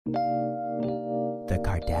The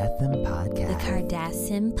Kardashian Podcast. The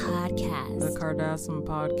Kardashian Podcast. The Kardashian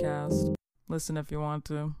Podcast. Listen if you want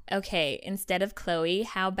to. Okay, instead of Chloe,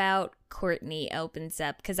 how about Courtney opens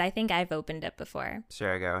up? Because I think I've opened up before.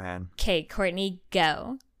 Sure, go ahead. Okay, Courtney,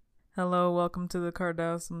 go. Hello, welcome to the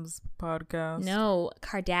Kardashians Podcast. No,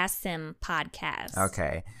 Kardashian Podcast.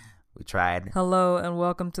 Okay, we tried. Hello, and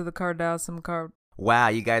welcome to the Kardashian Wow,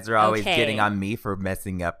 you guys are always Okay. getting on me for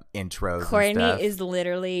messing up intros Courtney and stuff. is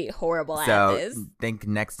literally horrible at So this. think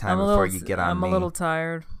next time before you get on I'm me. a little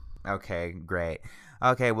tired. Okay, great.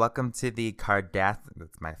 Okay, welcome to the Kardashian.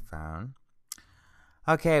 That's my phone.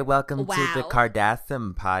 Okay, welcome to the Wow.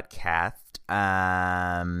 Kardashian Podcast.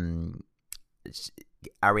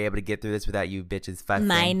 Are we able to get through this without you bitches fussing?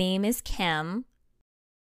 My name is Kim.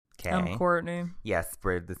 Okay. I'm Courtney. Yes,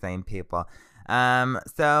 we're the same people.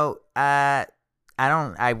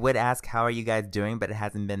 I would ask how are you guys doing, but it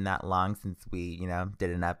hasn't been that long since we,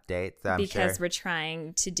 did an update. So I'm Because sure we're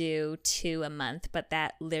trying to do 2 a month, but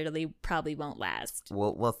that literally probably won't last.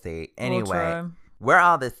 we'll see. We'll Anyway, try. we're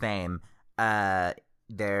all the same.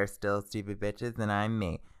 They're still stupid bitches, and I'm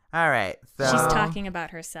me. All right, so She's talking about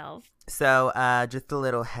herself. So, just a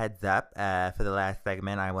little heads up. For the last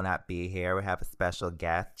segment, I will not be here. We have a special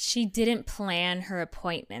guest. She didn't plan her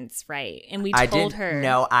appointments right. And we I told didn't- her.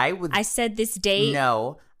 No, I said this date.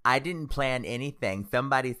 No, I didn't plan anything.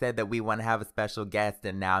 Somebody said that we want to have a special guest,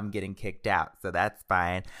 and now I'm getting kicked out. So that's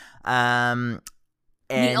fine.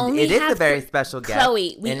 And it is a very special guest.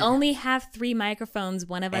 Chloe, we and, only have 3 microphones.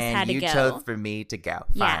 One of us and had to you go. chose for me to go.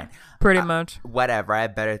 Yeah. Fine. Pretty much. Whatever. I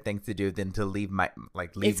have better things to do than to leave my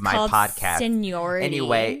It's my called podcast. Seniority.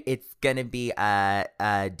 Anyway, it's gonna be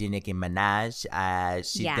Nicki Minaj.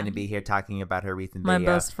 She's Yeah. gonna be here talking about her recent My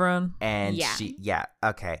video. best friend. And Yeah.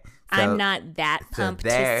 okay. I'm not that so pumped to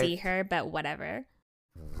there- see her, but whatever.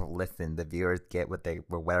 Listen, the viewers get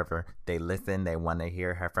whatever they listen. They want to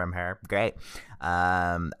hear her from her. Great.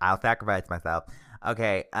 I'll sacrifice myself.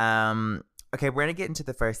 Okay. Okay, we're gonna get into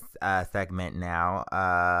the first segment now.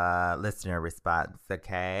 Listener response.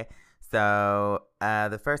 Okay. So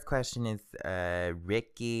the first question is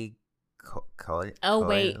Ricky.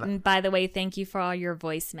 Wait, and by the way, thank you for all your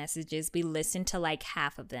voice messages. We listened to like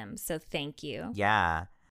half of them, so thank you. Yeah.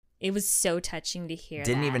 It was so touching to hear.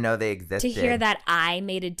 Didn't even know they existed. To hear that I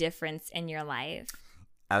made a difference in your life.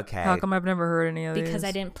 Okay. How come I've never heard any of these? Because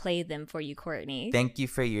I didn't play them for you, Courtney. Thank you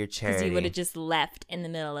for your charity. Because you would have just left in the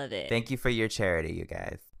middle of it. Thank you for your charity, you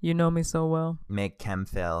guys. You know me so well. Make Kim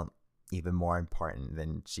feel even more important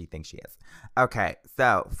than she thinks she is. Okay,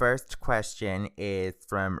 so first question is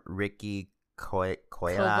from Ricky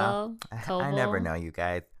Coila. Koval? I never know you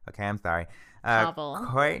guys. Okay, I'm sorry. Koval.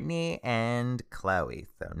 Courtney and Chloe,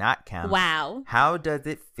 so not Kim. Wow. How does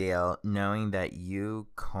it feel knowing that you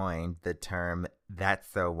coined the term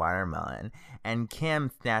 "that's so watermelon" and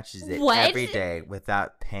Kim snatches it What? every day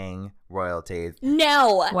without paying royalties?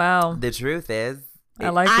 No. Wow. The truth is, I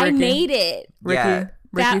like I Ricky. made it. Ricky, Yeah.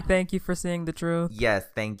 Ricky, That- thank you for seeing the truth. yes,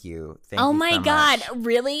 thank you. Thank Oh you my so God. much.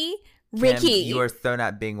 Really? Kim, Ricky. you are so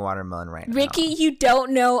not being watermelon right now. Ricky, you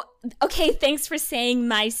don't know. Okay, thanks for saying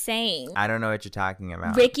my saying. I don't know what you're talking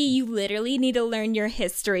about. Ricky, you literally need to learn your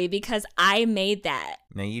history because I made that.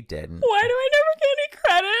 No, you didn't. Why do I never get any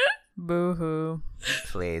credit? Boo-hoo.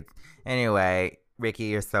 Please. Anyway, Ricky,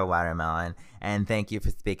 you're so watermelon, and thank you for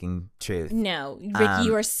speaking truth. No, Ricky,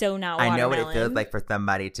 you are so not watermelon. I know what it feels like for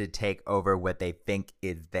somebody to take over what they think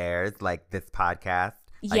is theirs, like this podcast.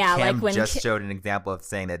 Yeah, Kim like when just showed an example of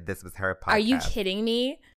saying that this was her podcast. Are you kidding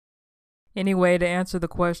me? Anyway, to answer the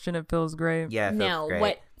question, it feels great. Yeah, it feels No, great.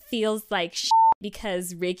 what feels like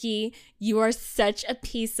because Ricky, you are such a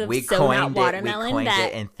piece of We so coined not watermelon it, we coined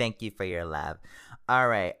that it, and thank you for your love. All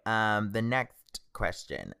right, the next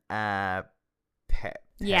question.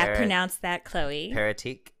 pronounce that, Chloe.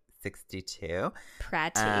 Paratique62.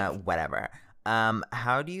 Pratique. Whatever.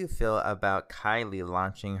 How do you feel about Kylie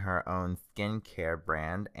launching her own skincare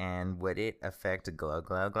brand, and would it affect Glow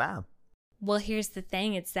Glow Glow? Well, here's the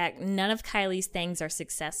thing. It's that none of Kylie's things are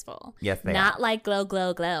successful. Yes, they Not are. like Glow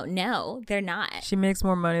Glow Glow. No, they're not. She makes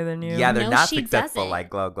more money than you. Yeah, they're No, not she successful doesn't. like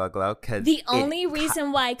Glow Glow Glow. Cause The only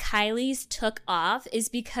reason why Kylie's took off is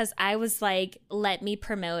because I was like, let me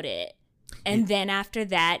promote it. And then after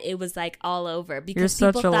that, it was like all over because You're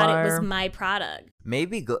people such a thought it liar. was my product.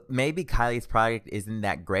 maybe Kylie's product isn't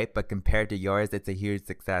that great, but compared to yours, it's a huge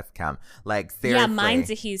success. Like seriously, Yeah, mine's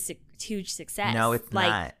a huge success. No, it's like,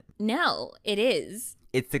 not. No, it is.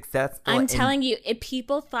 It's successful. I'm telling you, if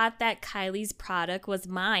people thought that Kylie's product was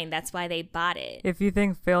mine, that's why they bought it. If you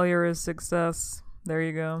think failure is success, there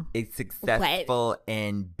you go. It's successful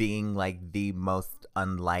in being like the most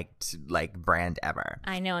unliked like brand ever.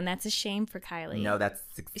 I know, and that's a shame for Kylie. No, that's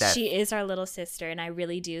success. She is our little sister, and I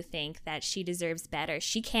really do think that she deserves better.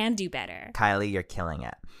 She can do better. Kylie, you're killing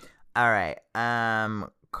it. All right.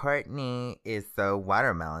 Courtney is so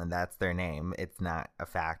watermelon. That's their name. It's not a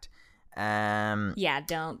fact. Yeah,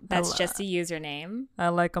 don't. That's just a username. I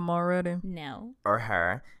like them already. No. Or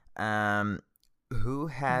her. Who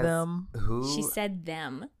has Them. Who? She said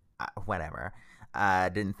them. Whatever.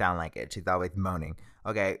 Didn't sound like it. She's always moaning.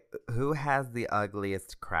 Okay. Who has the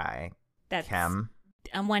ugliest cry? That's Kim.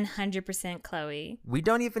 I'm 100% Chloe.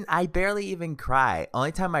 I barely even cry.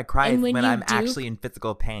 Only time I cry is when I'm actually in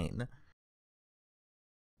physical pain.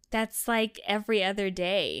 That's like every other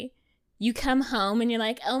day. You come home and you're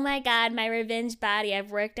like, oh my God, my revenge body.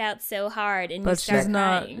 I've worked out so hard. And But you start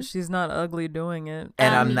crying. she's not ugly doing it.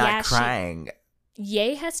 And I'm not crying.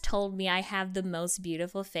 Ye has told me I have the most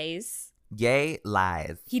beautiful face. Ye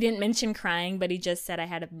lies. He didn't mention crying, but he just said I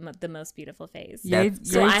had the most beautiful face. Ye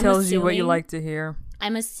tells you what you like to hear.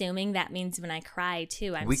 I'm assuming that means when I cry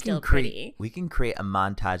too, I'm still pretty. pretty. We can create a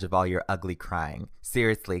montage of all your ugly crying.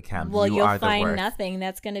 Seriously, Kim, well, you'll find the worst. nothing.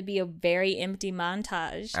 That's going to be a very empty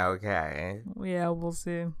montage. Okay. Yeah, we'll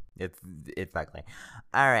see. It's ugly.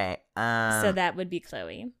 All right. So that would be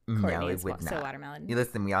Chloe. Courtney no, it is would so not. watermelon. You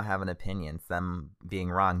listen, we all have an opinion. Some being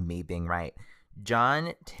wrong, me being right.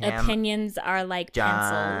 John Tam. Opinions are like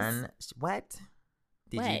pencils. What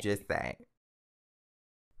did you just say?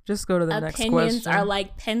 Just go to the next question. Opinions are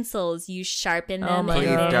like pencils. You sharpen them. my Please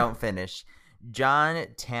God. don't finish. John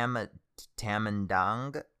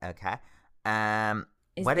Tamandong. Okay. Are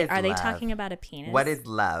they talking about a penis? What is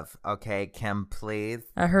love? Okay, Kim, please.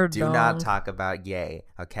 I heard do dong. not talk about yay.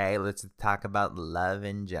 Okay, let's just talk about love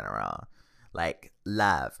in general. Like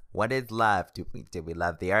love. What is love? Do we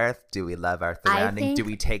love the earth? Do we love our surroundings? Do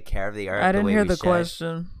we take care of the earth? I didn't hear the should?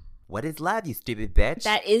 question. What is love, you stupid bitch?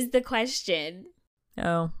 That is the question.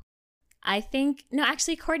 Oh. I think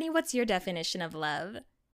actually, Courtney, what's your definition of love?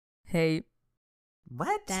 Hate.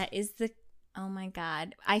 What? That is the oh my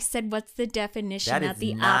God. I said what's the definition, that not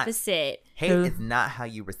the not, opposite. Hate is not how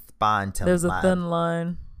you respond to There's love. a thin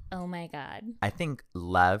line. Oh my God. I think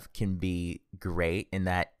love can be great in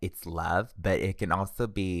that it's love, but it can also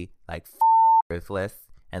be like ruthless,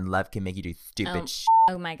 and love can make you do stupid shit.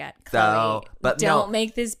 Oh my God, Chloe! Don't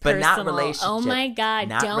make this personal. But not relationship. Oh my God!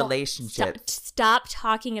 Not don't relationship. Stop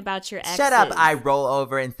talking about your exes. Shut up! I roll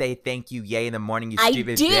over and say thank you, yay in the morning. You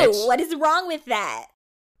stupid bitch. I do. What is wrong with that?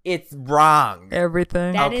 It's wrong.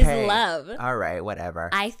 Everything. That is love. All right, whatever.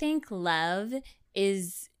 I think love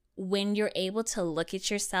is when you're able to look at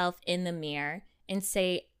yourself in the mirror and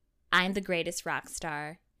say, "I'm the greatest rock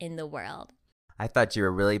star in the world." I thought you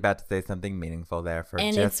were really about to say something meaningful there for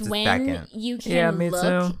and just a second. And it's when you can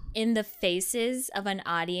look in the faces of an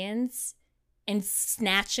audience and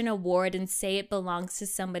snatch an award and say it belongs to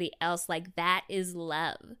somebody else. Like, that is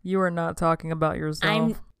love. You are not talking about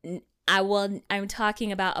yourself. I'm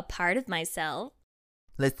talking about a part of myself.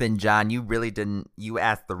 Listen, John, you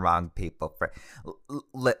asked the wrong people for,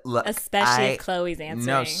 look. Especially if Chloe's answering.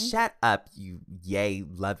 No, shut up, you yay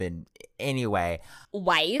loving. Anyway.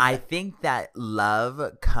 Wife? I think that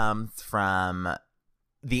love comes from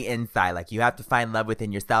the inside. Like, you have to find love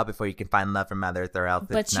within yourself before you can find love from others, or else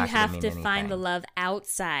it's not going to mean anything. But you have to find the love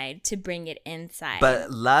outside to bring it inside.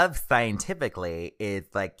 But love scientifically is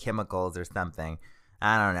like chemicals or something.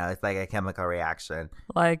 I don't know. It's like a chemical reaction.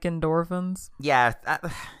 Like endorphins? Yeah,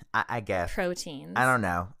 I guess. Proteins. I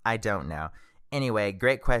don't know. Anyway,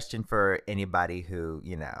 great question for anybody who,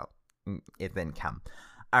 is in chem.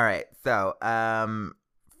 All right. So,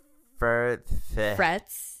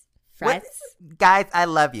 Frets. Guys, I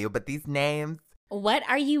love you, but these names. What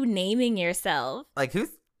are you naming yourself? Like, who's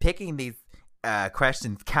picking these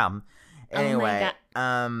questions? Come. Anyway. Oh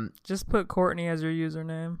my God. Just put Courtney as your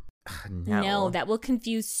username. No, that will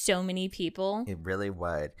confuse so many people. It really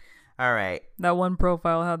would. All right. That one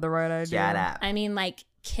profile had the right idea. Shut up. I mean, like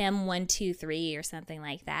Kim123 or something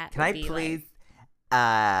like that. Can I please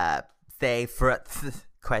say fruits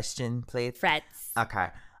question, please? Frets. Okay.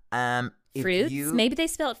 Fruits? Maybe they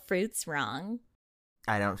spelled fruits wrong.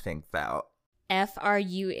 I don't think so.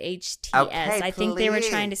 Fruhts. Okay, I think they were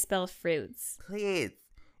trying to spell fruits. Please.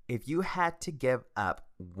 If you had to give up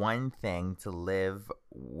one thing to live,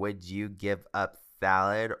 would you give up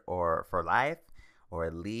salad or for life,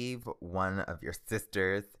 or leave one of your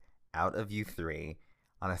sisters out of you three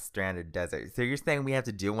on a stranded desert? So you're saying we have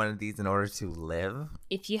to do one of these in order to live?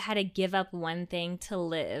 If you had to give up one thing to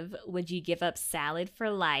live, would you give up salad for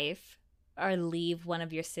life or leave one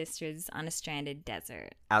of your sisters on a stranded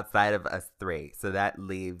desert? Outside of us three. So that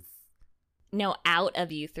leaves... No, out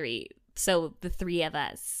of you three. So the three of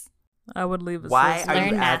us. I would leave a Why sizzle. are you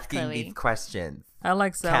Learn math, asking Chloe. these questions? I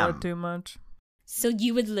like salad Chem. too much. So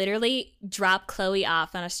you would literally drop Chloe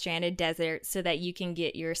off on a stranded desert so that you can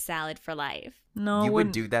get your salad for life. No, You it would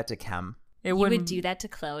wouldn't. do that to Chem? You wouldn't. would do that to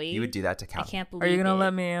Chloe. You would do that to I Chem? can't believe Are you gonna it.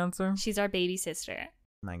 let me answer? She's our baby sister.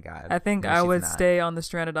 My God. I think No, I she's would not. stay on the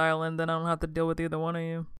stranded island. Then I don't have to deal with either one of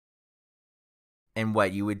you. And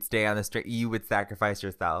what, you would stay on the street? You would sacrifice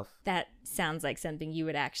yourself? That sounds like something you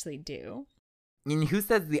would actually do. And who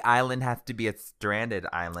says the island has to be a stranded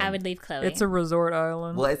island? I would leave Chloe. It's a resort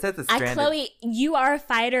island. Well, it says a stranded. Chloe, you are a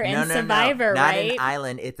fighter and survivor, Not right? an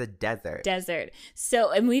island. It's a desert. Desert.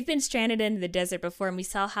 So, and we've been stranded in the desert before, and we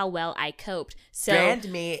saw how well I coped. So,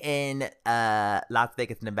 Strand me in Las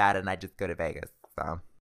Vegas, Nevada, and I just go to Vegas. So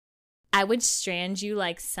I would strand you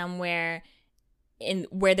like somewhere in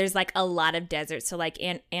where there's like a lot of desert. So, like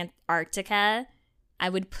Antarctica, I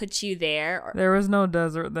would put you there. Or, There is no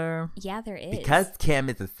desert there. yeah, there is. because Kim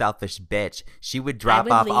is a selfish bitch, she would drop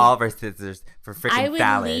would off leave- all of her scissors for freaking I would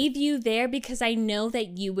salad. leave you there because I know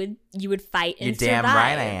that you would fight and You're damn survive.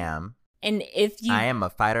 right I am. And if you I am a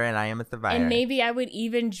fighter and I am a survivor. And maybe I would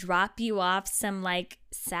even drop you off some like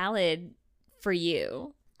salad for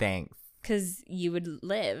you Thanks. because you would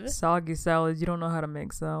live. Soggy salad. You don't know how to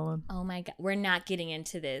make salad. Oh my God. We're not getting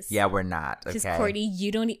into this. Yeah, we're not. Because Okay.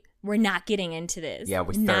 Courtney, we're not getting into this. Yeah,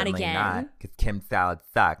 we're not certainly again. not. Because Kim's salads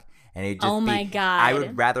suck. And it just Oh my God. I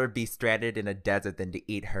would rather be stranded in a desert than to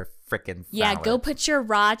eat her freaking salad. Yeah, go put your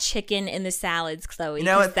raw chicken in the salads, Chloe. You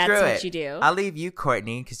know 'cause what? That's Screw what it. you do. I'll leave you,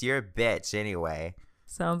 Courtney, because you're a bitch anyway.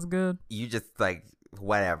 Sounds good. You just like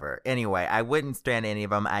whatever. Anyway, I wouldn't strand any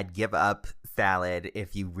of them. I'd give up salad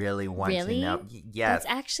if you really want Really? to know. Yes. That's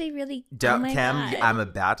actually really. Don't, oh my Kim. God. I'm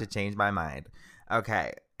about to change my mind.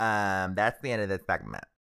 Okay. That's the end of this segment.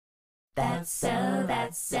 That's so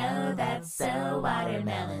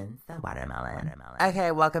watermelon. Watermelon.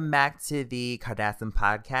 Okay, welcome back to the Kardashian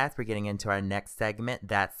podcast. We're getting into our next segment,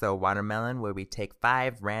 That's So Watermelon, where we take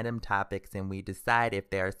 5 random topics and we decide if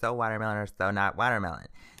they are so watermelon or so not watermelon.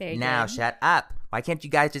 Very now, good. shut up. Why can't you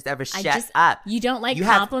guys just ever shut up? You don't like You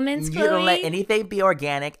compliments, You Chloe? don't let anything be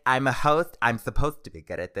organic. I'm a host. I'm supposed to be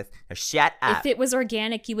good at this. Now shut up. If it was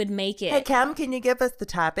organic, you would make it. Hey, Cam, can you give us the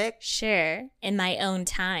topic? Sure, in my own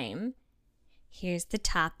time. Here's the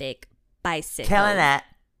topic: bicycles. Killing it.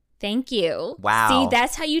 Thank you. Wow. See,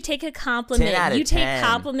 that's how you take a compliment. 10 out of You take 10.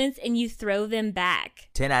 compliments and you throw them back.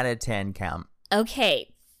 10 out of 10, Cam.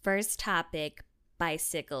 Okay, first topic: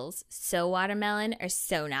 bicycles. So watermelon or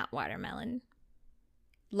so not watermelon?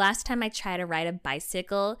 Last time I tried to ride a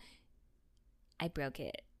bicycle, I broke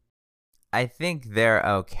it. I think they're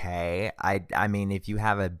okay. I mean, if you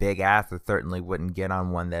have a big ass, I certainly wouldn't get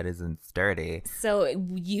on one that isn't sturdy. So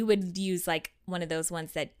you would use like one of those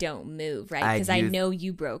ones that don't move, right? I'd Because I use- know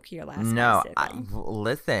you broke your last No, bicycle.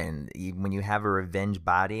 listen. When you have a revenge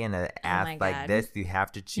body and an ass my like God. this, you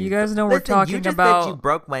have to choose. You guys know we're Listen, talking you just about- said you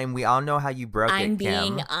broke one. We all know how you broke I'm it,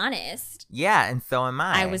 Kim. being honest. Yeah, and so am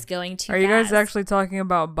I. I was going too Are you guys fast. actually talking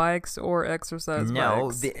about bikes or exercise No,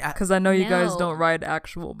 bikes? the- Because I know you guys No. don't ride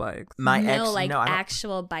actual bikes. My no, ex, like no, I don't-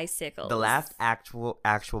 actual bicycles. The last actual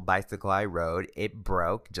bicycle I rode, it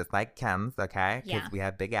broke just like Kim's. Okay, because Yeah. we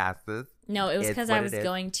have big asses. No, it was It's because what I it was is.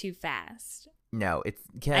 going too fast. No, it's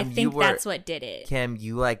Kim. I you think were, that's what did it. Kim,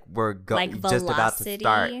 you like were Like just about to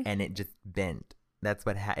start, velocity? and it just bent. That's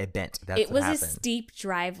what it bent. That's It what was happened. a steep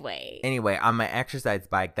driveway. Anyway, on my exercise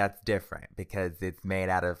bike, that's different because it's made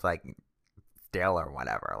out of like steel or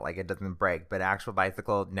whatever. Like it doesn't break. But actual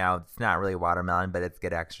bicycle, no, it's not really watermelon, but it's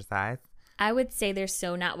good exercise. I would say they're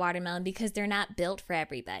so not watermelon because they're not built for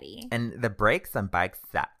everybody. And the brakes on bikes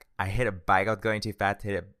suck. I hit a bike. I was going too fast.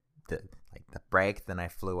 Hit the brakes, and I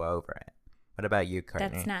flew over it. What about you, Courtney?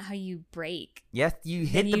 That's not how you brake. Yes, you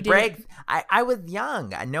hit you the didn't- brakes. I was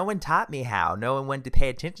young. No one taught me how. No one wanted to pay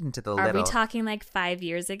attention to the Are little. we talking like 5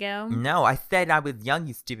 years ago? No, I said I was young,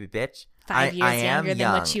 you stupid bitch. 5 years I am younger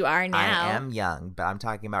than what you are now. I am young, but I'm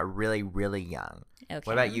talking about really, really young. Okay.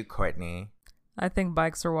 What about you, Courtney? I think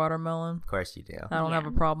bikes are watermelon. Of course you do. I don't have Yeah.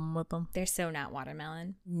 a problem with them. They're so not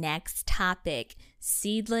watermelon. Next topic: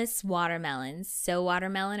 seedless watermelons. So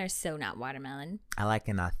watermelon or so not watermelon? I like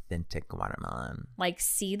an authentic watermelon. Like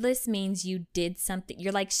seedless means you did something.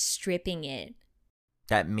 You're like stripping it.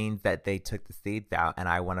 That means that they took the seeds out, and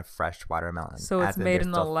I want a fresh watermelon. So it's as in made they're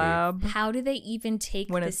in the still seeds. lab. How do they even take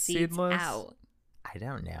When the it's seeds seedless? out? I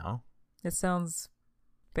don't know. It sounds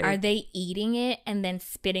fake. Are they eating it and then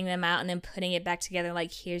spitting them out and then putting it back together?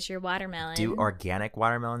 Like, here's your watermelon. Do organic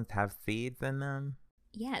watermelons have seeds in them?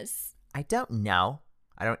 Yes. I don't know.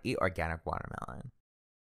 I don't eat organic watermelon.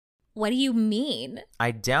 What do you mean?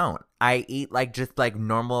 I don't. I eat like just like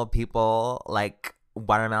normal people, like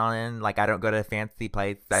watermelon. Like I don't go to a fancy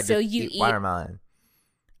place. I So just you eat eat- watermelon.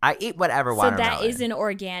 I eat whatever So watermelon. that is an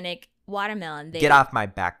organic watermelon. Get off my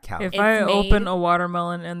back couch. If It's I open made- a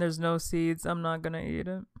watermelon and there's no seeds, I'm not gonna eat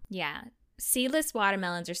it. Yeah. Seedless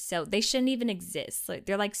watermelons are they shouldn't even exist. Like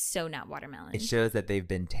they're like so not watermelon. It shows that they've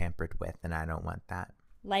been tampered with, and I don't want that.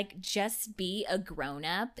 Like just be a grown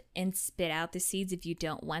up and spit out the seeds if you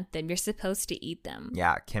don't want them. You're supposed to eat them.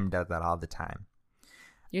 Yeah, Kim does that all the time.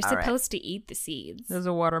 You're All right. supposed to eat the seeds. There's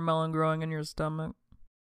a watermelon growing in your stomach.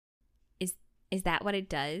 Is that what it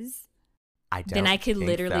does? I don't. Then I could think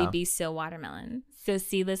literally so. be so watermelon. So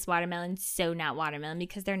seedless watermelon, so not watermelon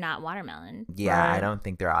because they're not watermelon. Yeah, I Right. don't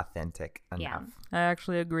think they're authentic enough. Yeah. I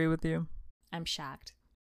actually agree with you. I'm shocked.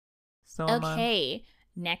 So am I. Okay,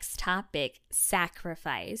 next topic,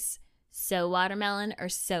 sacrifice. So watermelon or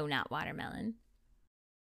so not watermelon?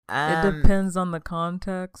 It depends on the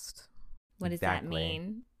context. What does Exactly. that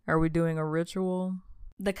mean? Are we doing a ritual?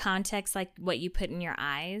 The context, like what you put in your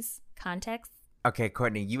eyes? Context? Okay,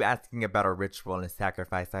 Courtney, you asking about a ritual and a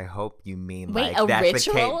sacrifice. I hope you mean Wait, like a that's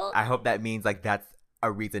ritual? the case. I hope that means like that's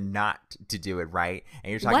a reason not to do it, right? And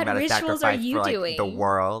you're talking What about a rituals sacrifice are you for like doing? the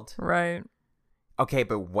world. Right. Okay,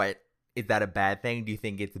 but what is that a bad thing? Do you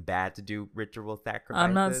think it's bad to do ritual sacrifices?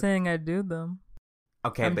 I'm not saying I do them.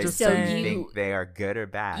 Okay, I'm but just do you saying- think they are good or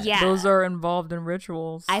bad? Yeah. Those are involved in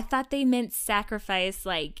rituals. I thought they meant sacrifice,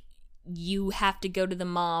 like you have to go to the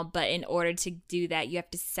mall, but in order to do that, you have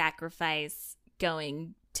to sacrifice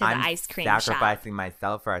going to I'm the ice cream shop. sacrificing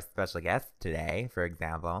myself for our special guest today, for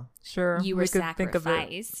example. Sure. You we were could think of it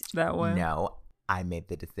sacrificed. that way. No, I made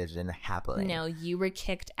the decision happily. No, you were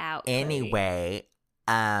kicked out. Chloe. Anyway,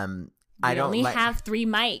 we I don't only like. have 3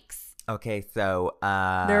 mics. Okay, so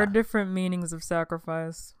There are different meanings of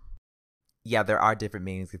sacrifice. yeah, there are different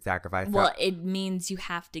meanings of sacrifice. So Well, it means you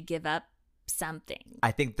have to give up something.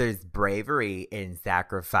 I think there's bravery in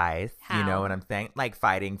sacrifice. You know How? what I'm saying? Like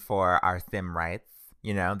fighting for our sim rights.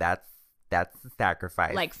 You know, that's a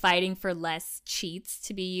sacrifice. Like fighting for less cheats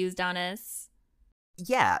to be used on us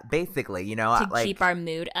yeah, basically. You know, to like keep our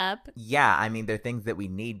mood up. yeah. I mean, they're things that we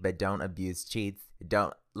need, but don't abuse cheats.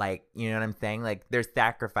 Don't like. You know what I'm saying? Like there's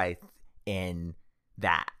sacrifice in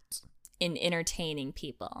that. In entertaining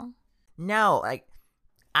people. No, like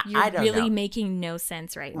You're I don't really know. making no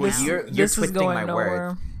sense right Well, now. you're This is twisting going my nowhere.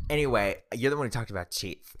 words. Anyway, you're the one who talked about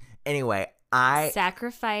cheats. Anyway,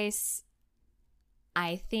 Sacrifice,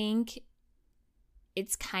 I think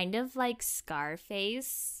it's kind of like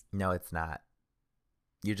Scarface. no, it's not.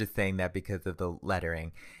 You're just saying that because of the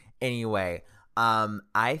lettering. Anyway,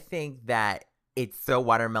 I think that it's so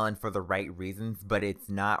watermelon for the right reasons, but it's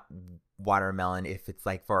not watermelon if it's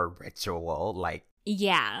like for a ritual, like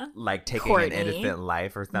Yeah. taking Courtney, an innocent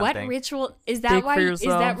life or something. What ritual is that? Speak Why for is that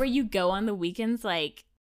yourself. where you go on the weekends? Like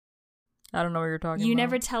I don't know what you're talking you about.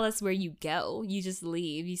 never tell us where you go. You just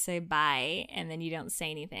leave. You say bye, and then you don't say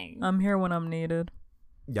anything I'm here when I'm needed.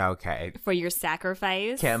 Yeah, okay. for your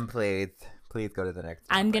sacrifice. Kim, please go to the next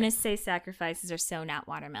topic. I'm gonna say sacrifices are so not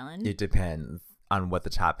watermelon. It depends on what the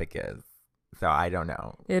topic is. So I don't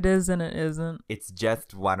know. It is and it isn't. It's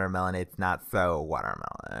just watermelon. It's not so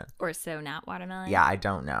watermelon. Or so not watermelon. Yeah, I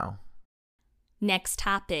don't know. Next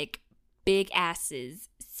topic: big asses.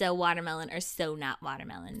 So watermelon or so not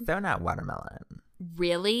watermelon. So not watermelon.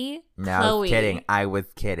 Really? No, I Chloe, was kidding. I was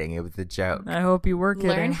kidding. It was a joke. I hope you were kidding.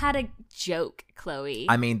 learn how to joke, Chloe.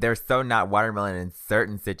 I mean, they're so not watermelon in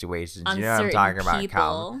certain situations. On You know what I'm certain talking about, people.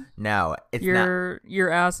 Cal? No, it's not. your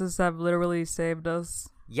asses have literally saved us.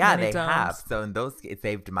 Yeah, many they times. have. So in those, it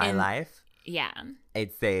saved my And- life. yeah.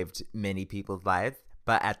 It saved many people's lives.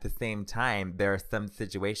 But at the same time, there are some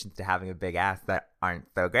situations to having a big ass that aren't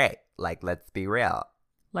so great. Like, let's be real.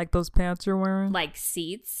 Like those pants you're wearing. Like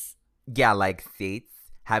seats. Yeah, like seats.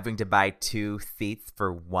 Having to buy 2 seats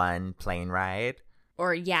for 1 plane ride.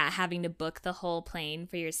 Or yeah, having to book the whole plane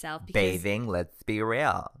for yourself because Bathing, let's be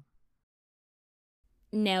real.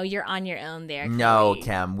 no, you're on your own there. No, Chloe.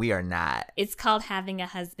 Kim, we are not. It's called having a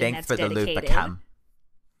husband Thanks that's for the dedicated. loop, Kim.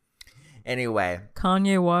 Anyway,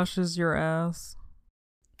 Kanye washes your ass.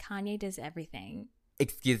 Kanye does everything.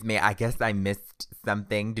 excuse me, I guess I missed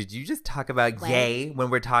something. Did you just talk about What? yay when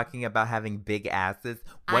we're talking about having big asses?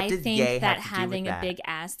 What I does think yay that have to having do with a that? big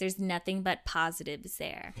ass, there's nothing but positives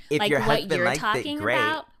there. If like your what husband you're likes it, talking great.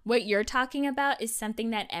 about, what you're talking about is something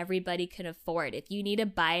that everybody could afford. If you need to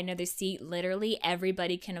buy another seat, literally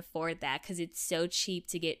everybody can afford that because it's so cheap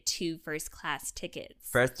to get 2 first class tickets.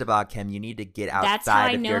 First of all, Kim, you need to get That's how I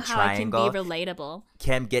outside of know your how triangle. I can be relatable.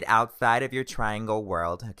 Kim, get outside of your triangle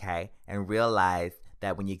world, okay, and realize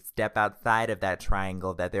that when you step outside of that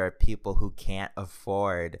triangle, that there are people who can't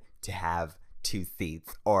afford to have 2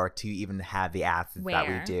 seats or to even have the asses that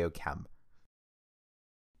we Where? do, Kim.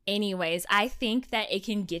 Anyways, I think that it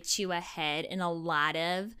can get you ahead in a lot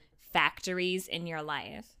of factories in your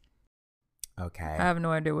life. Okay. I have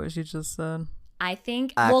no idea what she just said. I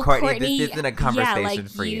think, Courtney, this isn't a conversation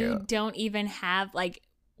for you. you. Don't even have, like,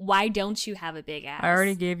 why don't you have a big ass? I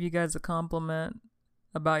already gave you guys a compliment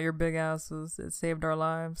about your big asses. It saved our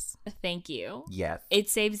lives. Thank you. Yes. It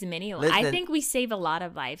saves many lives. I Listen, think we save a lot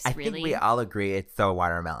of lives, I really. think we all agree it's so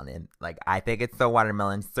watermelon. And, like, I think it's so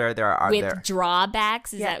watermelon. Sir, With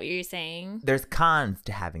drawbacks, is that what you're saying? there's cons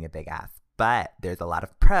to having a big ass, but there's a lot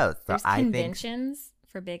of pros. So There's I conventions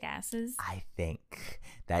for big asses. I think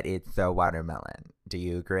that it's so watermelon. Do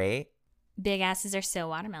you agree? Big asses are so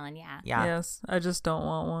watermelon, yeah. Yeah. Yes, I just don't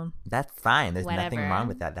want one. That's fine. There's nothing Whatever. wrong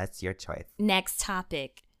with that. That's your choice. Next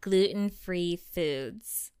topic, gluten-free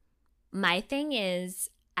foods. My thing is,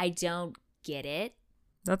 I don't get it.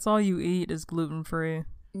 That's all you eat is gluten-free.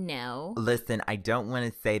 No. Listen, I don't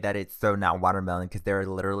want to say that it's so not watermelon because there are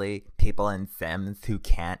literally people in Sims who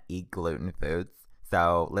can't eat gluten foods.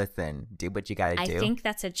 So listen, do what you gotta do. I think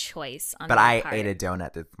that's a choice on but their I part. ate a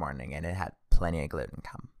donut this morning and it had plenty of gluten.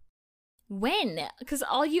 Come. When? Because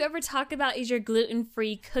all you ever talk about is your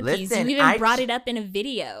gluten-free cookies. Listen, you even brought it up in a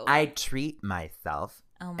video. I treat myself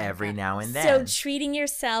Oh my every God. now and then. So treating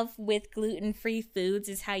yourself with gluten-free foods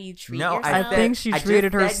is how you treat No, yourself? I think she I just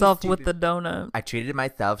treated said you herself with stupid- the donut. I treated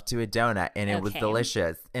myself to a donut and it was Okay.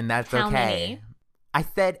 delicious. And that's How okay. many? I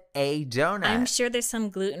said a donut. I'm sure there's some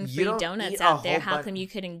gluten-free don't donuts eat a out there. whole How bunch- come you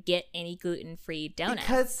couldn't get any gluten-free donuts?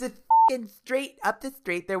 Because the f***ing straight up the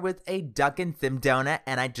street there was a Dunkin' Sim donut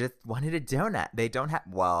and I just wanted a donut. They don't have,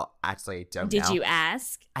 well, actually I don't Did know. you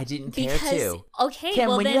ask? I didn't care to. Okay, Kim,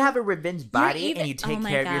 well when then, you have a revenge body either- and you take Oh my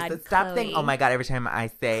care of God, yourself, stop saying, Chloe. oh my God, every time I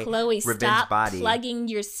say Chloe, revenge stop body. plugging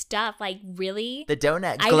your stuff. Like, really? The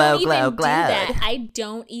donut I glow, don't even glow, do glow. that. I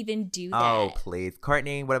don't even do that. Oh, please.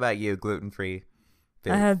 Courtney, what about you? Gluten-free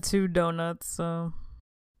food? I had 2 donuts, so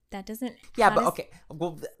That doesn't. Yeah, how but does- okay.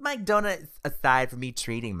 Well, my donuts aside from me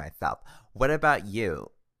treating myself, what about you?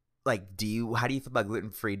 Like, how do you feel about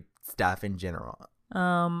gluten-free stuff in general?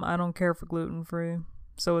 I don't care for gluten-free,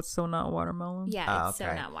 so it's still not watermelon. Yeah, Oh, it's so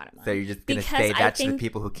okay. not watermelon. So you're just going to Because say I that to the think-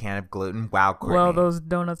 people who can't have gluten? Wow, Courtney. Well, those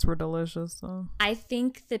donuts were delicious, so I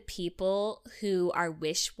think the people who are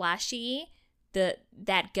wish-washy,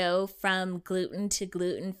 that go from gluten to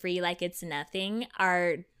gluten-free like it's nothing,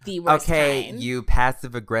 are the worst Okay, kind. you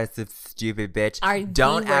passive-aggressive, stupid bitch. Are the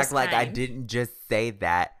Don't act worst like I kind. didn't just say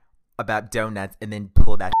that about donuts and then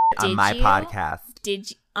pull that shit on Did my you? podcast. Did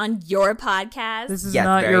you, on your podcast? this is Yes,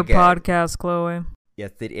 not very your good. podcast, Chloe.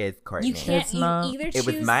 Yes, it is, Courtney. you can't. It's You not. either It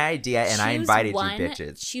was choose- my idea, and I choose invited one, you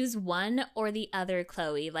bitches. Choose one or the other,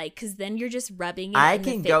 Chloe. Like, because then you're just rubbing it. I in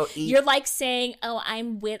the can face. go eat- You're like saying, "Oh,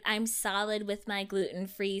 I'm solid with my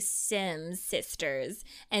gluten-free Sims sisters,"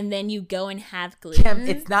 and then you go and have gluten. Kim,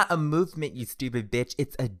 it's not a movement, you stupid bitch.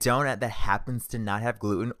 It's a donut that happens to not have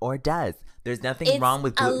gluten or does. There's nothing It's wrong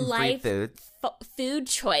with a gluten-free life foods. food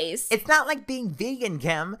choice. It's not like being vegan,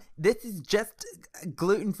 Kim. This is just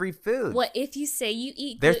gluten-free food. What if you say you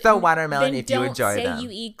eat They're gluten, so watermelon then if you enjoy don't them. say you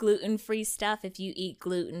eat gluten-free stuff if you eat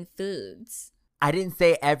gluten foods. I didn't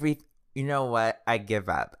say every. You know what? I give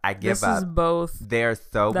up. I give This up. is both. They're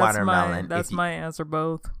so That's watermelon. That's If you- my answer,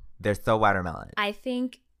 both. They're so watermelon. I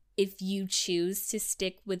think if you choose to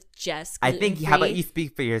stick with just I gluten-free, think. How about you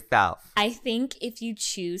speak for yourself? I think if you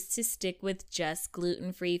choose to stick with just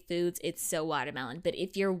gluten-free foods, it's so watermelon. But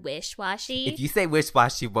if you're wish-washy, If you say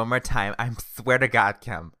wish-washy one more time, I swear to God,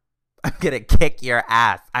 Kim, I'm gonna kick your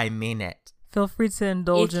ass. I mean it. Feel free to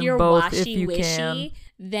indulge if in you're both if you can. washy-wishy,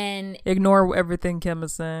 then Ignore everything Kim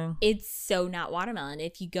is saying. it's so not watermelon.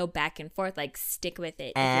 If you go back and forth, like stick with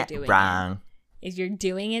it. If you're doing Wrong. it. If you're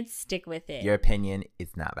doing it, stick with it. Your opinion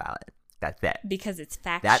is not valid. That's it. because it's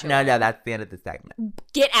factual. No, that's the end of the segment.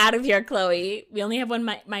 Get out of here, Chloe. We only have one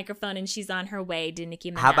microphone and she's on her way to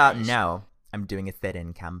Nicki Minaj. How about no? I'm doing a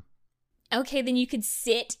sit-in, Kim. Okay, then you could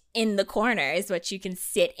sit in the corner is what you can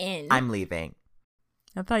sit in. I'm leaving.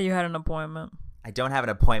 I thought you had an appointment. I don't have an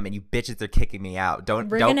appointment. You bitches are kicking me out. Don't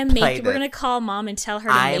We're don't gonna play make. this. We're gonna call mom and tell her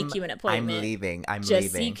to make you an appointment. I'm leaving. I'm just leaving.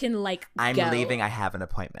 so you can I'm go. leaving. I have an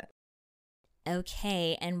appointment.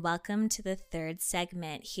 Okay, and welcome to the third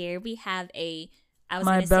segment. Here we have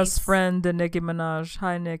My best friend, the Nicki Minaj.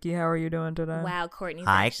 Hi, Nicki. How are you doing today? Wow, Courtney's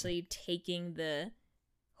Hi. actually taking the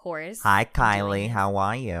horse. Hi, doing Kylie. it. How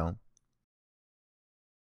are you?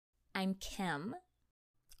 I'm Kim.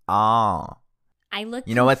 Oh, I look.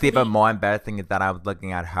 You know what's even more embarrassing is that I was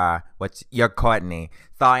looking at her, which you're Courtney.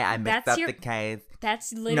 Sorry, I mixed up the case.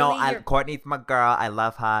 That's literally Courtney's my girl. I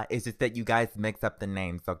love her. It's just that you guys mix up the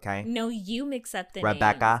names, okay? No, you mix up the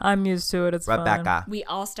Rebecca. names. I'm used to it. It's Rebecca. fine. We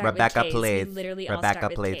all start Rebecca, with K's. please. We literally Rebecca, all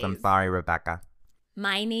start with please. K's. I'm sorry, Rebecca.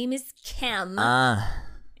 My name is Kim.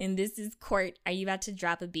 And this is Court. Are you about to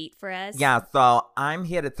drop a beat for us? Yeah, so I'm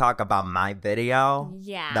here to talk about my video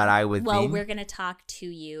that I was in. We're going to talk to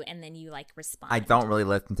you and then you respond. I don't really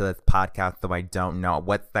listen to this podcast, so I don't know.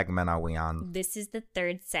 What segment are we on? This is the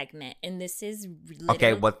third segment, and this is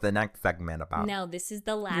Okay, what's the next segment about? No, this is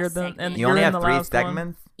the last segment. You only have 3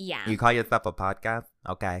 segments? Yeah. You call yourself a podcast?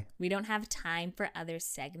 Okay. We don't have time for other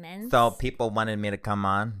segments. So people wanted me to come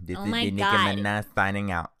on. This is my Nicki God. Minaj signing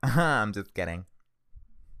out. I'm just kidding.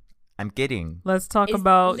 I'm kidding. Let's talk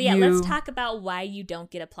about you. Let's talk about why you don't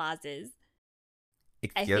get applauses.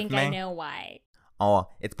 Excuse I think me? I know why. Oh,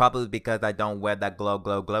 it's probably because I don't wear that glow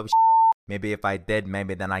Maybe if I did,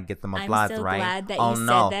 maybe then I'd get some applause, I'm so right? glad that you said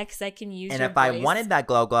that because I can use and your if I voice wanted that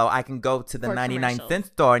glow, I can go to the for 99-cent commercials.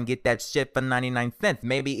 store and get that shit for 99 cents,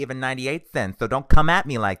 maybe even 98 cents. So don't come at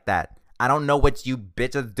me like that. I don't know what you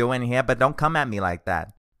bitches doing here, but don't come at me like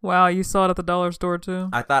that. Wow, you saw it at the dollar store too?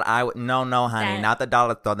 I thought I would. No, honey, That- not the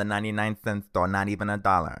dollar store, the 99-cent store, not even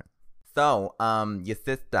 $1. So, your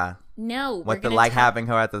sister. No, What's it like having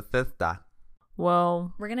her as a sister?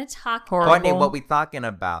 Well, we're gonna talk. Horrible. Courtney, what we talking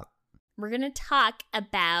about? We're gonna talk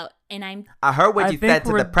about, and I heard what I you think said to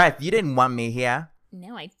the we're- press. You didn't want me here.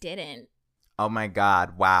 No, I didn't. Oh my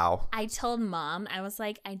God! Wow. I told Mom, I was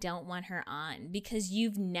like, I don't want her on because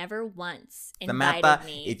you've never once Samantha, invited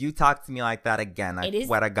me. if you talk to me like that again, I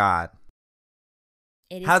swear to God.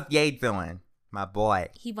 It is, How's Ye doing, my boy?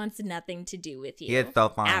 he wants nothing to do with you. He is so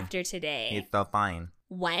fine. After today. He's so fine.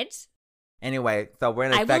 What? Anyway, so we're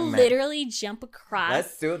in a I segment. will literally jump across.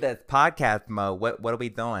 Let's do this podcast mode. What are we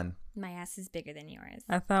doing? My ass is bigger than yours.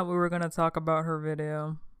 I thought we were going to talk about her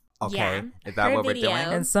video. Okay, Yeah, is that her what video. we're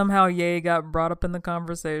doing? And somehow Ye got brought up in the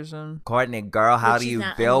conversation. Courtney, girl, how Which do is you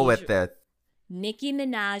not feel with unusual. this? Nicki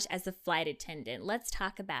Minaj as a flight attendant. Let's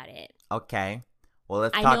talk about it. Okay. Well,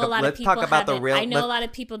 let's I talk. know a lot of Let's people talk about the haven't- real. I know a let's- lot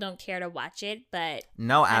of people don't care to watch it, but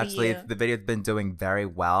No, how do actually, you- the video's been doing very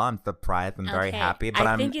well. I'm surprised. I'm very Okay, happy. But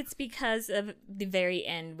I think it's because of the very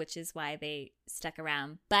end, which is why they stuck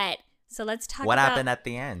around. But so let's talk what about happened at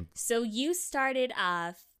the end? So you started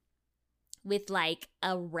off with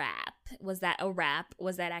a rap. Was that a rap?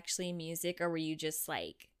 Was that actually music, or were you just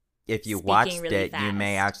If you speaking watched really it, you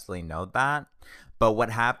may fast? actually know that. But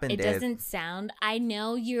what happened It is, doesn't sound. I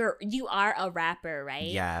know you are a rapper, right?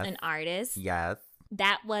 Yes. An artist. yes,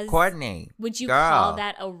 That was Courtney. Would you girl. call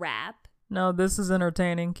that a rap? No, this is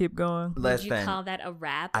entertaining. Keep going. Listen, Would you call that a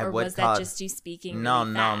rap, I or would was call that it- just you speaking? No,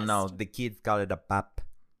 really no, fast? no. The kids call it a bop.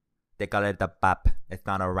 They call it a bop. It's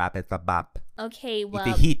not a rap. It's a bop. Okay, well,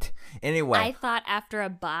 it's a hit. Anyway, I thought after a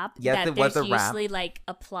bop Yes, that it was there's a rap. usually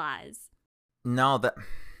applause. no,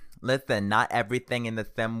 listen, not everything in the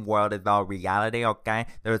sim world is all reality, okay?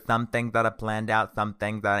 There are some things that are planned out, some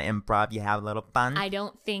things that are improv. You have a little fun. I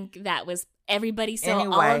don't think that was everybody. So all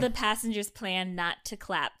Anyway. of the passengers planned not to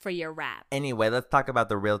clap for your rap. Anyway, let's talk about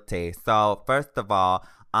the real tea. So, first of all,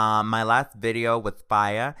 my last video was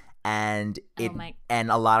fire, and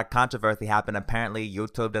and a lot of controversy happened. Apparently,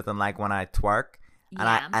 YouTube doesn't like when I twerk,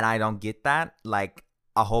 Yeah. and I don't get that. Like,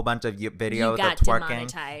 a whole bunch of videos You of got twerking,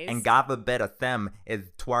 demonetized. and God forbid a sim is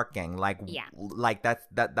twerking. Yeah. Like that's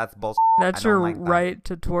bullshit. That's I don't your like that. right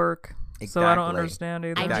to twerk. So I don't Exactly. understand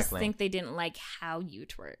either. I just Exactly. think they didn't like how you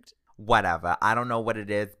twerked. Whatever. I don't know what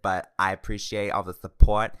it is, but I appreciate all the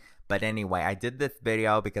support. But anyway, I did this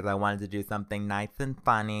video because I wanted to do something nice and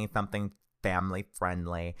funny, something family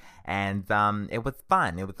friendly, and it was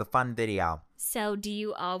fun. It was a fun video. So do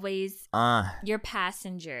you always your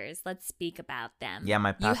passengers? Let's speak about them. Yeah,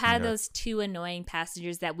 my You had passengers. those two annoying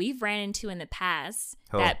passengers that we've ran into in the past.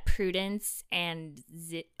 Who? That Prudence and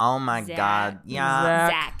Oh my Zach. God.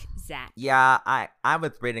 Yeah. Zach. Yeah, I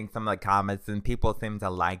was reading some of the comments and people seem to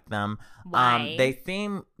like them. Why? They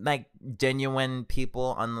seem like genuine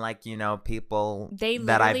people, unlike, people They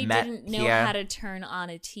that I've literally met didn't know here. how to turn on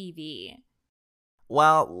a TV.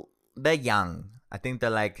 Well, they're young. I think they're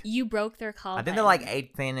like You broke their call. I think they're like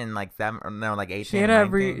 18 and like 7 or no, like 18. She had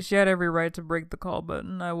 19. every right to break the call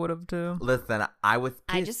button. I would have too. Listen, I was pissed.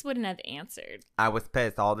 I just wouldn't have answered. I was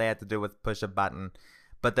pissed. All they had to do was push a button.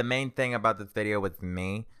 But the main thing about this video was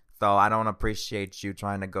me. So I don't appreciate you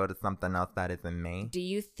trying to go to something else that isn't me. Do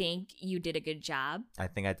you think you did a good job? I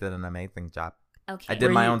think I did an amazing job. Okay. I did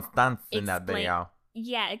Were my you- own stunts in that Explain- video.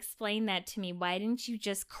 Yeah, explain that to me. Why didn't you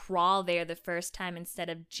just crawl there the first time instead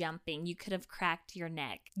of jumping? You could have cracked your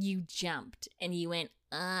neck. You jumped and you went,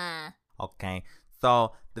 Okay.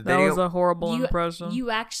 So the That video. was a horrible impression.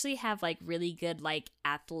 You actually have like really good like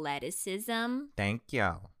athleticism. Thank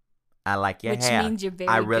you. I like your which hair. means you're very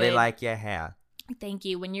I really good. like your hair. Thank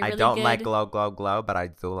you. When you're I really don't good. like glow, glow, glow, but I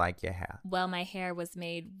do like your hair. Well, my hair was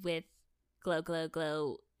made with glow, glow,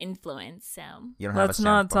 glow influence, so. You don't have Let's a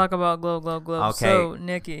not shampoo. talk about glow, glow, glow. Okay. So,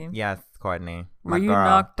 Nikki, Yes, Courtney. were My you girl.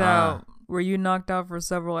 knocked out? Were you knocked out for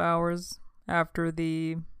several hours after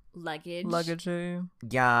the Luggage.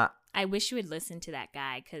 Yeah, I wish you would listen to that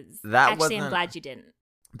guy, because That actually I'm wasn't- glad you didn't.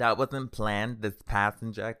 that wasn't planned. This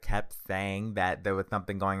passenger kept saying that there was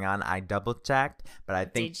something going on. I double checked, but I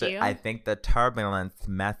think Did you? I think the turbulence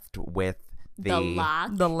messed with The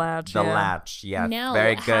lock? the latch? The yeah. latch. Yes, No,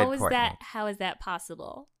 very good, how is Courtney. how is that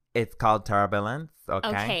possible? It's called turbulence. Okay.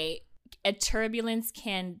 Okay. A turbulence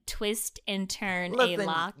can twist and turn Listen, a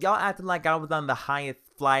lock. y'all acting like I was on the highest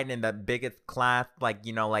flight in the biggest class. Like,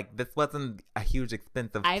 like this wasn't a huge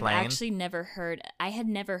expensive I've plane. actually never heard. I had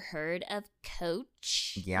never heard of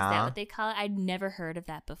coach. Is Yeah. that what they call it? I'd never heard of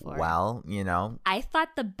that before. Well, I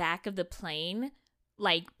thought the back of the plane,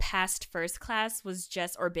 like past first class, was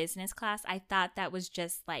just, or business class. I thought that was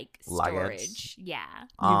just like storage. Luggage. Yeah.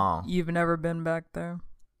 oh, You've never been back there.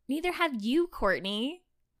 Neither have you, Courtney.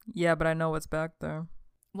 Yeah, but I know what's back there.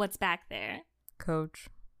 What's back there? Coach.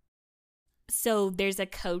 So there's a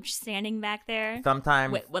coach standing back there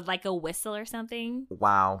sometimes. with like a whistle or something.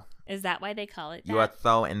 Wow. Is that why they call it that? You are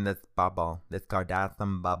so in this bubble, this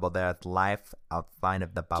Kardashian bubble. There's life outside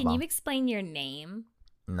of the bubble. Can you explain your name?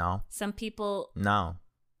 No, Some people. no.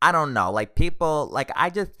 I don't know. Like people, like I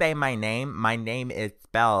just say my name. My name is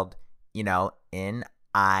spelled, Nicki.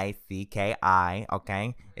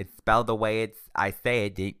 Okay, it's spelled the way I say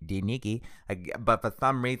it, Nicki. But for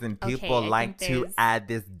some reason, people Okay, I like think to there's add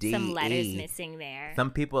this D. Some letters missing there.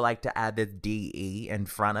 Some people like to add this DE in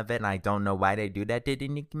front of it, and I don't know why they do that to the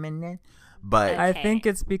Nicki Minaj. But I Okay. think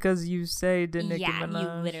it's because you say the Nicki yeah, Minaj.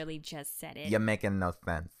 you literally just said it. you're making no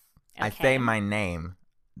sense. I Okay. say my name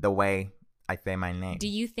the way I say my name. Do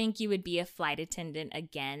you think you would be a flight attendant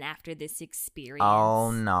again after this experience?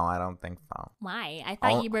 Oh no, I don't think so. Why? I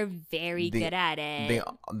thought Oh, you were very the- good at it.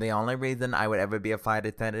 The only reason I would ever be a flight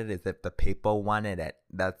attendant is if the people wanted it.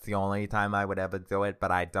 That's the only time I would ever do it.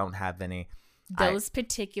 But I don't have any. Those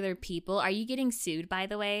particular people. Are you getting sued, by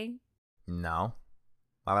the way? No.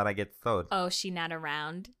 Why would I get sold? Oh, she not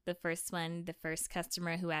around? The first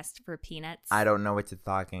customer who asked for peanuts? I don't know what you're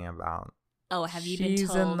talking about. Oh, have you She's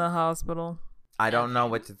been told? in the hospital. I don't know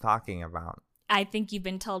Okay. what you're talking about. I think you've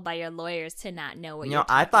been told by your lawyers to not know what You you're know,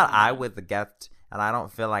 I talking thought I about. was a guest, and I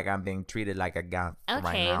don't feel like I'm being treated like a guest right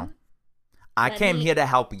Okay. now. I Let came me- here to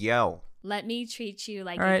help you. Let me treat you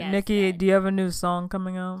like All a right, guest Nikki, then. do you have a new song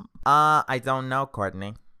coming out? I don't know,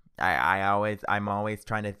 Courtney. I'm always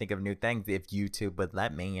trying to think of new things. If YouTube would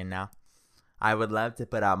let me, I would love to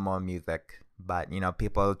put out more music. But,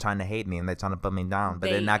 people are trying to hate me and they're trying to put me down.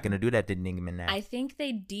 But they're They- not going to do that to Nicki Minaj. I think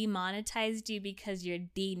they demonetized you because you're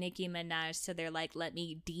Nicki Minaj, so they're like, let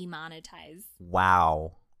me demonetize.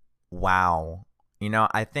 Wow.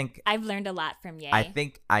 I think I've learned a lot from Ye. I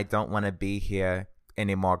think I don't want to be here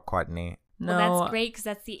anymore, Courtney. No, Well, that's great because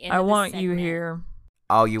that's the end I of the want you segment. here.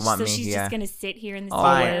 Oh, you want so me she's here? just going to sit here in the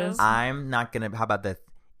Always. studio? I'm not going to. How about this?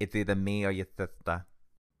 It's either me or your sister.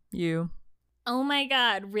 You. Oh my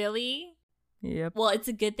God, really? Yep. Well, it's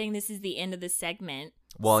a good thing this is the end of the segment.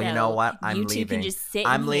 Well, you know So what? I'm you two leaving. can just sit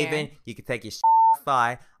I'm in leaving. here. You can take your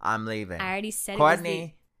aside. I'm leaving. I already said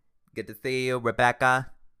Courtney, good to see you.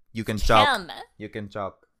 Rebecca, you can it was choke. Kim. You can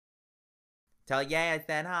choke. Tell Ye I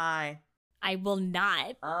said hi. I will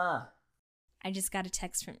not. Uh. I just got a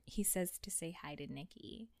text from, he says to say hi to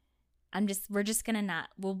Nikki. We're just gonna not,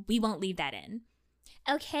 we won't leave that in.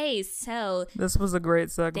 Okay, so This was a great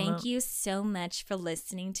segment. thank you so much for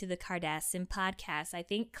listening to the Kardashian podcast. I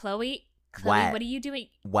think Chloe, What? what are you doing?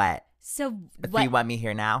 What? So So you what, want me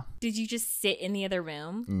here now? did you just sit in the other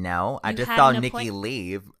room? No, I You just had saw an Nikki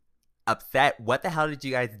leave. Upset. What the hell did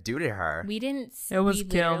you guys do to her? We didn't, It was we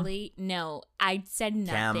Kim. literally, no, I said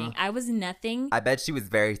nothing. I was nothing. I bet she was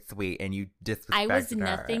very sweet and you disrespected I was her.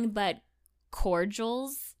 nothing but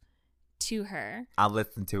cordials to her. I'll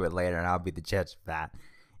listen to it later and I'll be the judge of that.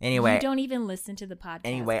 Anyway, You don't even listen to the podcast.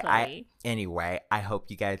 Anyway, I hope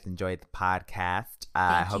you guys enjoyed the podcast.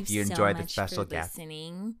 I hope you enjoyed the special guest.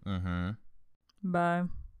 Listening. Mm-hmm. Bye.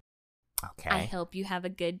 Okay. I hope you have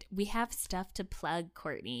we have stuff to plug,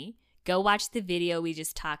 Courtney. Go watch the video we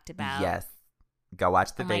just talked about. Yes. Go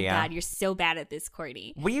watch the oh video. my God, you're so bad at this,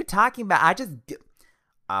 Courtney. What are you talking about?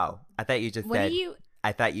 Oh, I thought you just What said. are you?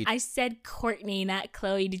 I thought you. I said Courtney, not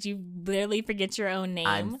Chloe. Did you literally forget your own name?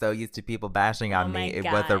 I'm so used to people bashing on Oh me. my It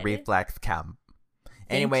was a God. reflex cam.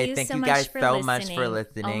 Anyway, thank so you much guys for so much for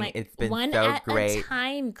listening. Oh listening. my- It's been one so at great. a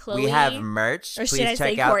time, Chloe. We have merch. Or Please should I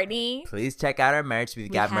check say out. Courtney? Please check out our merch. We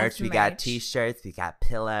got have merch. We got merch. t-shirts. We got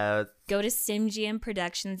pillows. Go to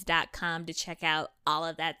simgmproductions.com to check out all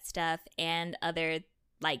of that stuff and other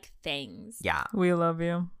like things. Yeah. We love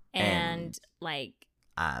you. And like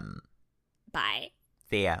Um. bye.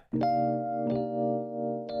 See ya.